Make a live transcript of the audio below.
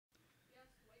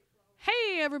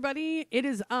everybody, it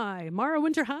is I, Mara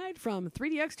Winterhyde from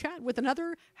 3DX Chat with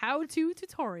another how-to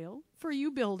tutorial for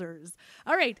you builders.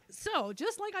 All right, so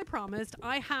just like I promised,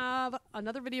 I have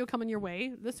another video coming your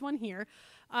way, this one here,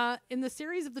 in the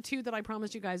series of the two that I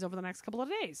promised you guys over the next couple of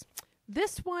days.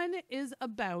 This one is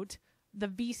about the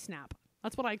V-snap.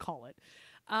 That's what I call it.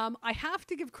 I have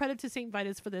to give credit to St.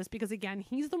 Vitus for this because, again,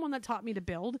 he's the one that taught me to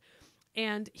build.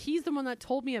 And he's the one that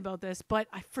told me about this, but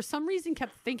I, for some reason,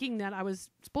 kept thinking that I was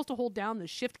supposed to hold down the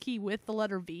shift key with the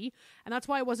letter V, and that's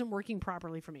why it wasn't working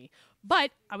properly for me.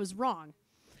 But I was wrong.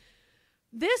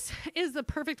 This is the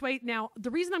perfect way. Now,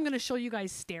 the reason I'm going to show you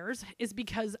guys stairs is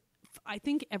because I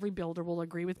think every builder will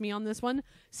agree with me on this one.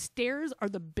 Stairs are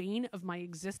the bane of my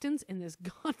existence in this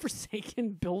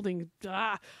godforsaken building.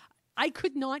 I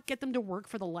could not get them to work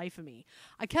for the life of me.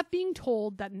 I kept being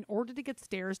told that in order to get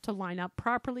stairs to line up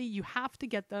properly, you have to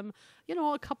get them, you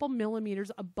know, a couple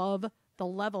millimeters above the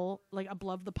level, like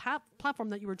above the platform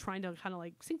that you were trying to kind of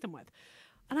like sync them with.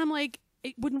 And I'm like,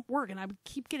 it wouldn't work. And I would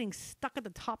keep getting stuck at the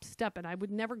top step and I would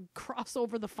never cross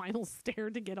over the final stair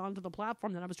to get onto the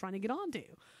platform that I was trying to get onto.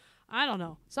 I don't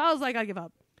know. So I was like, I give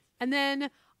up. And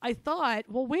then I thought,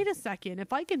 well, wait a second.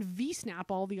 If I can V-snap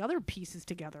all the other pieces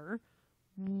together,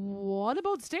 what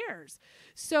about stairs?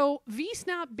 So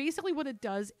V-snap, basically what it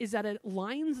does is that it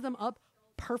lines them up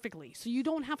perfectly. So you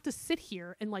don't have to sit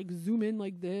here and like zoom in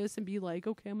like this and be like,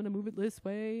 okay, I'm going to move it this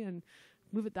way and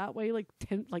move it that way, like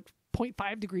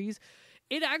 0.5 degrees.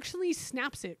 It actually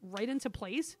snaps it right into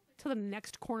place to the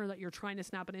next corner that you're trying to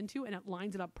snap it into, and it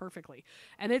lines it up perfectly.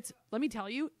 And it's, let me tell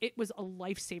you, it was a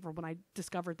lifesaver when I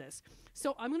discovered this.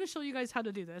 So I'm going to show you guys how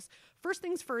to do this. First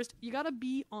things first, you got to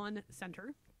be on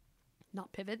center,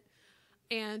 not pivot,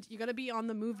 and you got to be on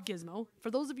the move gizmo.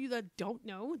 For those of you that don't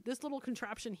know, this little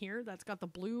contraption here that's got the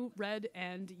blue, red,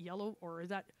 and yellow, or is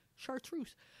that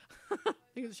chartreuse? I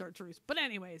think it's chartreuse. But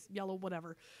anyways, yellow,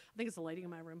 whatever. I think it's the lighting in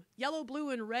my room. Yellow, blue,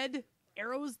 and red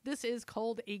arrows. This is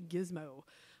called a gizmo.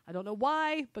 I don't know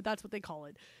why, but that's what they call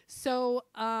it. So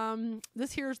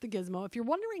this here's the gizmo. If you're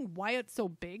wondering why it's so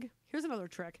big, here's another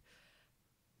trick.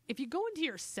 If you go into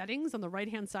your settings on the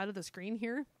right-hand side of the screen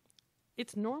here,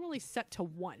 it's normally set to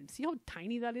 1. See how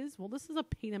tiny that is? Well, this is a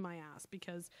pain in my ass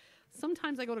because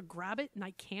sometimes I go to grab it and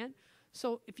I can't.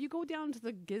 So if you go down to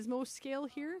the gizmo scale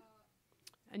here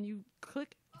and you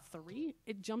click 3,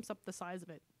 it jumps up the size of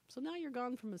it. So now you're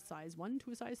gone from a size 1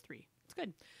 to a size 3. It's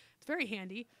good. It's very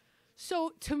handy.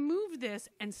 So to move this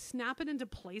and snap it into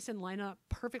place and line it up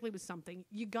perfectly with something,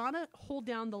 you gotta hold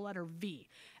down the letter V.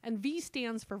 And V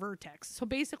stands for vertex. So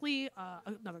basically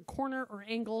another corner or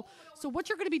angle. So what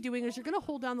you're gonna be doing is you're gonna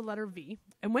hold down the letter V.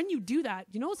 And when you do that,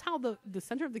 you notice how the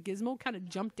center of the gizmo kind of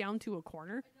jumped down to a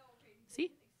corner?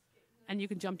 See? And you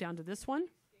can jump down to this one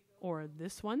or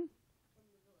this one.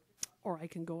 Or I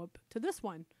can go up to this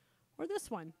one or this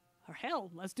one. Or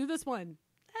hell, let's do this one.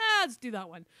 Let's do that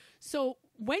one. So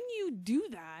when you do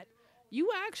that,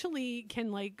 you actually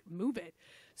can like move it.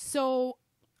 So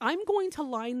I'm going to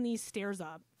line these stairs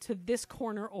up to this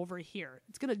corner over here.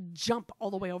 It's going to jump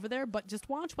all the way over there, but just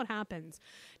watch what happens.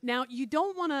 Now I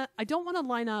don't want to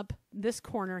line up this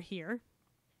corner here.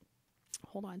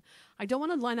 Hold on. I don't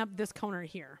want to line up this corner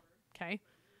here. Okay.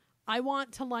 I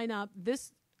want to line up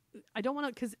this. I don't want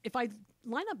to, because if I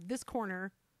line up this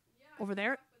corner over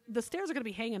there, the stairs are going to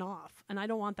be hanging off, and I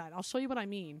don't want that. I'll show you what I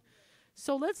mean.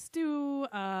 So let's do,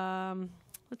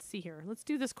 let's see here. Let's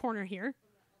do this corner here.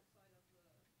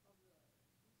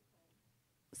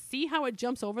 See how it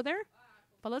jumps over there?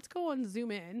 But let's go and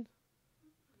zoom in.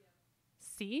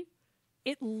 See?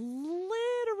 It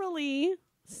literally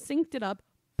synced it up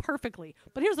perfectly.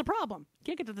 But here's the problem. You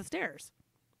can't get to the stairs.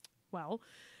 Well,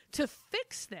 to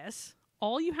fix this,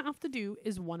 all you have to do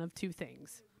is one of two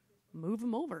things. Move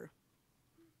them over.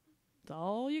 That's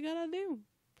all you gotta do.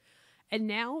 And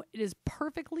now it is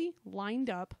perfectly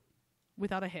lined up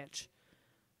without a hitch.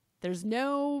 There's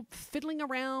no fiddling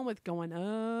around with going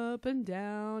up and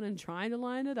down and trying to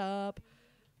line it up.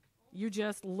 You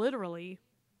just literally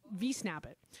V-snap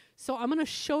it. So I'm going to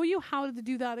show you how to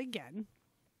do that again.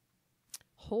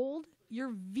 Hold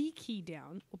your V key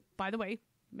down. Oh, by the way,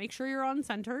 make sure you're on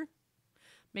center.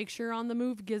 Make sure you're on the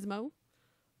move gizmo.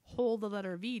 Hold the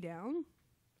letter V down.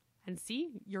 And see,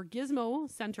 your gizmo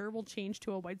center will change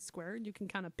to a white square. You can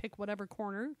kind of pick whatever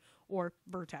corner or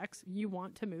vertex you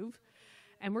want to move.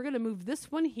 And we're going to move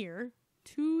this one here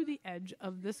to the edge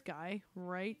of this guy,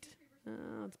 right?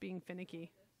 It's being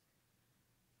finicky.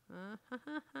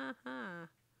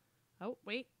 Oh,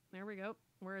 wait. There we go.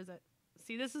 Where is it?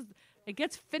 See, it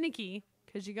gets finicky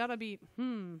because you got to be,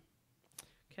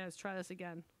 Okay, let's try this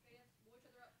again.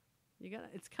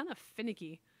 It's kind of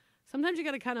finicky. Sometimes you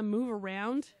got to kind of move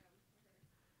around.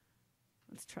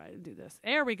 Let's try to do this.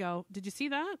 There we go. Did you see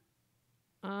that?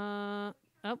 Oh,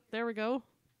 there we go.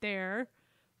 There.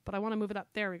 But I want to move it up.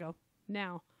 There we go.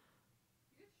 Now.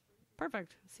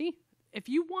 Perfect. See? If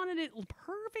you wanted it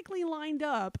perfectly lined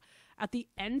up at the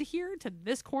end here to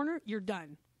this corner, you're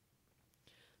done.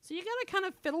 So you got to kind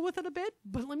of fiddle with it a bit,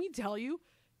 but let me tell you,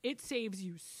 it saves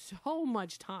you so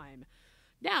much time.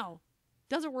 Now,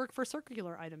 does it work for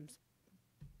circular items?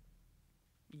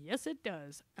 Yes, it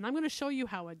does. And I'm going to show you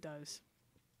how it does.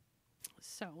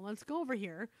 So let's go over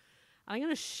here. I'm going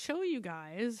to show you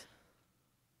guys.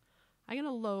 I'm going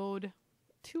to load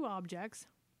 2 objects.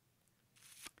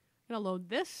 I'm going to load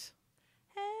this.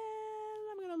 And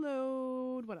I'm going to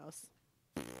load, what else?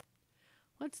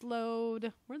 Let's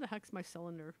load, where the heck's my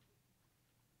cylinder?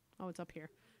 Oh, it's up here.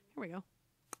 Here we go.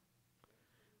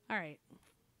 All right.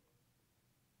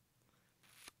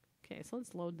 Okay, so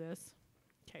let's load this.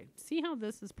 Okay, see how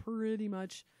this is pretty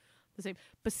much the same.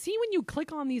 But see when you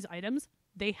click on these items,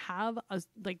 they have a,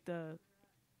 like the,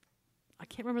 I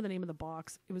can't remember the name of the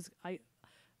box. It was,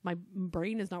 my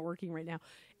brain is not working right now.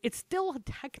 It still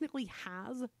technically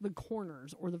has the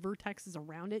corners or the vertexes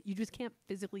around it. You just can't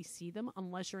physically see them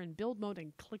unless you're in build mode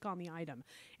and click on the item.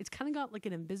 It's kind of got like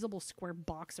an invisible square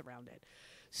box around it.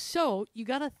 So you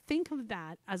got to think of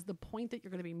that as the point that you're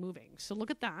going to be moving. So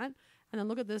look at that and then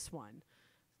look at this one.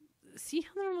 See how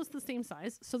they're almost the same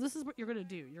size? So this is what you're going to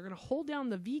do. You're going to hold down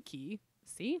the V key,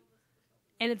 see?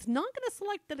 And it's not going to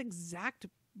select that exact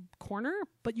corner,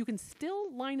 but you can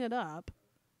still line it up.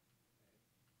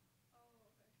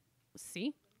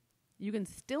 See? You can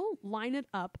still line it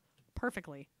up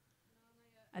perfectly.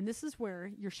 And this is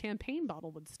where your champagne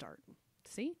bottle would start.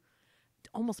 See?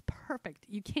 Almost perfect.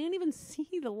 You can't even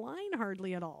see the line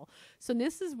hardly at all. So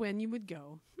this is when you would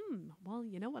go, well,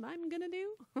 you know what I'm going to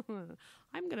do?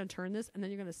 I'm going to turn this, and then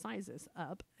you're going to size this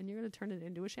up, and you're going to turn it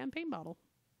into a champagne bottle.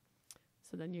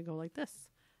 So then you go like this,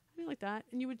 and like that,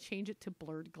 and you would change it to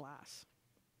blurred glass.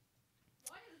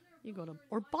 You go to,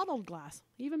 or bottled glass,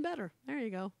 even better. There you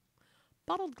go.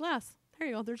 Bottled glass. There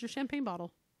you go. There's your champagne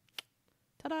bottle.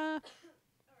 Ta-da!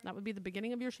 That would be the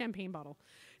beginning of your champagne bottle.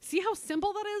 See how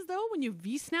simple that is, though, when you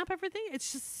V-snap everything?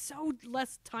 It's just so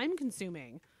less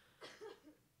time-consuming.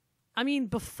 I mean,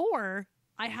 before,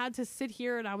 I had to sit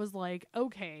here and I was like,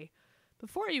 okay,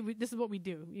 this is what we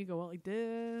do. You go like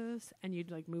this, and you'd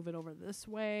like move it over this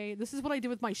way. This is what I did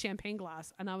with my champagne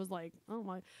glass. And I was like, oh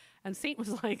my. And Saint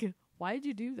was like, why did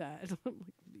you do that? I'm like,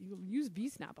 you use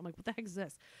V-snap. I'm like, what the heck is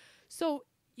this? So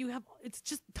it's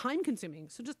just time-consuming.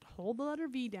 So just hold the letter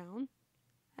V down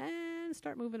and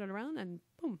start moving it around, and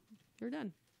boom, you're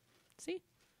done. See?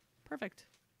 Perfect.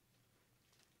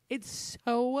 It's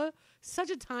such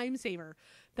a time saver.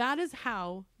 That is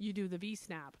how you do the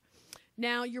V-snap.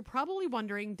 Now, you're probably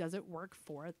wondering, does it work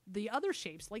for the other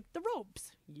shapes, like the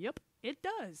ropes? Yep, it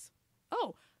does.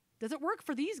 Oh, does it work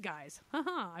for these guys?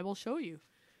 Haha, I will show you.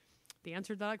 The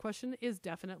answer to that question is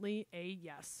definitely a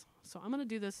yes. So I'm going to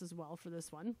do this as well for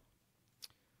this one.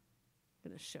 I'm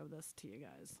going to show this to you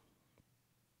guys.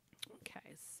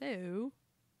 Okay, so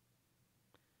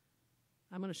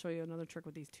I'm going to show you another trick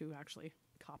with these two, actually.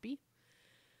 Copy.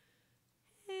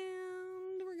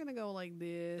 And we're going to go like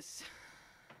this.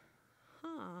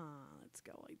 Let's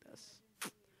go like this.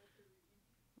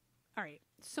 All right,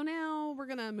 so now we're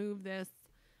going to move this.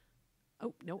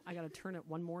 Oh, no, I got to turn it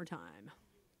one more time.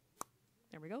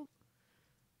 There we go.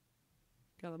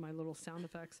 Got my little sound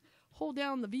effects. Hold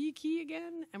down the V key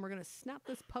again, and we're going to snap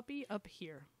this puppy up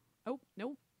here. Oh,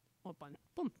 no. Up on.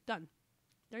 Boom, done.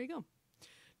 There you go.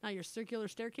 Now your circular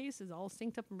staircase is all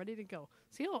synced up and ready to go.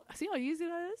 See how easy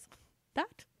that is?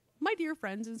 That, my dear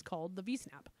friends, is called the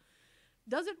V-snap.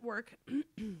 Does it work,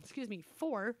 excuse me,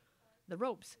 for the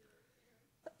ropes?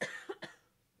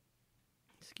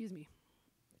 Excuse me.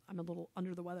 I'm a little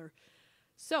under the weather.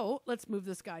 So let's move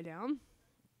this guy down.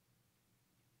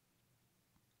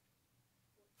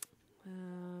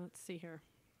 Let's see here.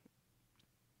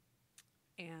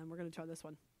 And we're going to try this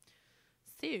one.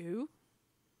 So,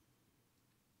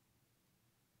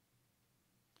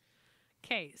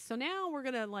 okay, so now we're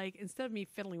going to, like, instead of me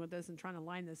fiddling with this and trying to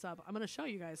line this up, I'm going to show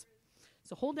you guys.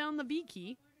 So hold down the V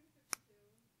key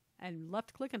and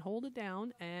left click and hold it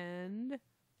down, and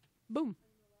boom,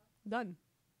 done.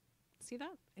 See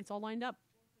that? It's all lined up.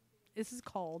 This is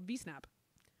called V-snap.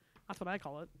 That's what I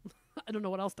call it. I don't know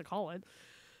what else to call it.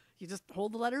 You just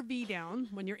hold the letter V down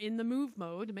when you're in the move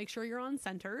mode. Make sure you're on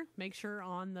center. Make sure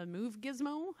on the move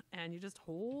gizmo. And you just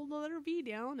hold the letter V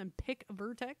down and pick a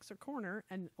vertex or corner,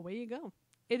 and away you go.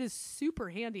 It is super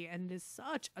handy, and it is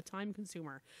such a time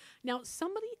consumer. Now,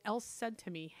 somebody else said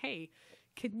to me, hey,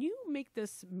 can you make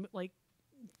this, like,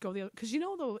 go the other, because you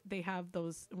know though they have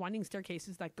those winding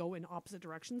staircases that go in opposite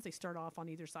directions. They start off on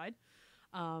either side.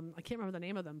 I can't remember the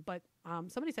name of them, but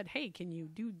somebody said, "Hey, can you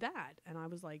do that?" And I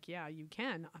was like, "Yeah, you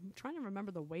can." I'm trying to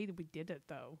remember the way that we did it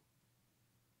though.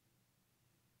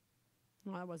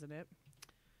 No, that wasn't it.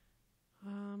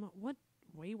 What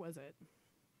way was it?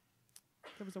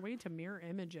 There was a way to mirror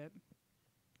image it.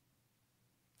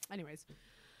 Anyways,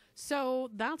 so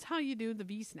that's how you do the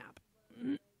V-snap.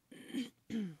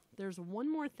 There's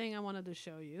one more thing I wanted to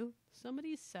show you.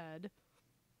 Somebody was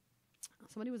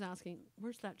asking,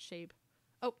 where's that shape?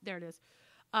 Oh, there it is.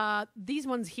 These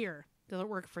ones here, does it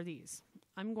work for these?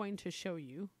 I'm going to show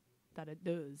you that it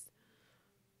does.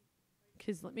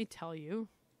 Because let me tell you.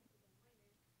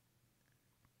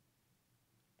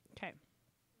 Okay.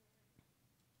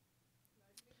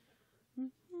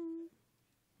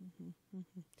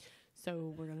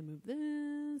 So we're going to move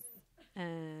this,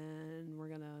 and we're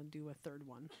going to do a third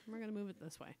one. We're going to move it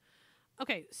this way.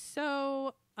 Okay,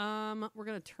 so we're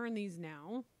going to turn these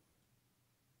now.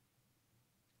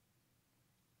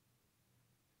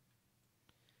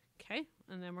 Okay,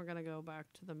 and then we're going to go back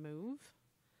to the move.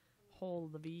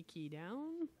 Hold the V key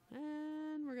down,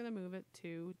 and we're going to move it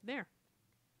to there.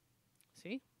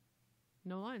 See?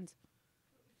 No lines.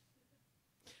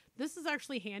 This is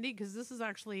actually handy because this is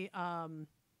actually,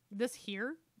 this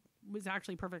here was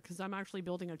actually perfect because I'm actually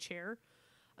building a chair,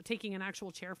 taking an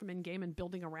actual chair from in-game and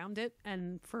building around it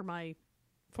and from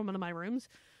one of my rooms.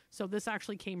 So this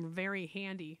actually came very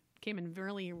handy, came in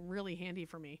really, really handy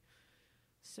for me.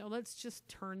 So let's just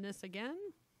turn this again.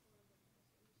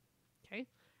 Okay.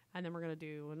 And then we're going to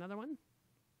do another one.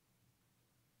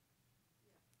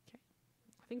 Okay.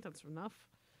 I think that's enough.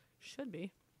 Should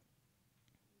be.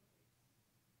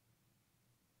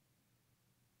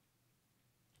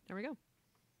 There we go.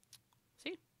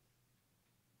 See?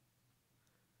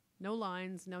 No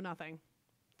lines, no nothing.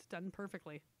 It's done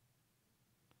perfectly.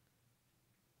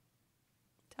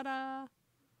 Ta-da!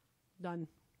 Done.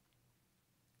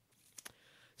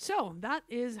 So that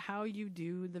is how you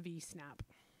do the V-snap.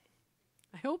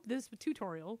 I hope this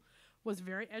tutorial was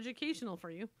very educational for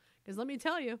you. Because let me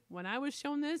tell you, when I was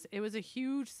shown this, it was a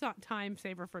huge time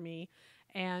saver for me.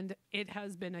 And it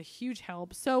has been a huge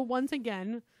help. So once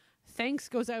again, thanks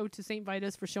goes out to St.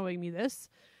 Vitus for showing me this.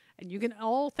 And you can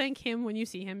all thank him when you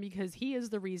see him because he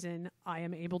is the reason I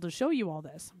am able to show you all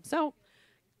this. So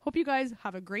hope you guys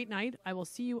have a great night. I will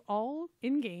see you all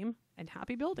in game and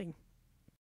happy building.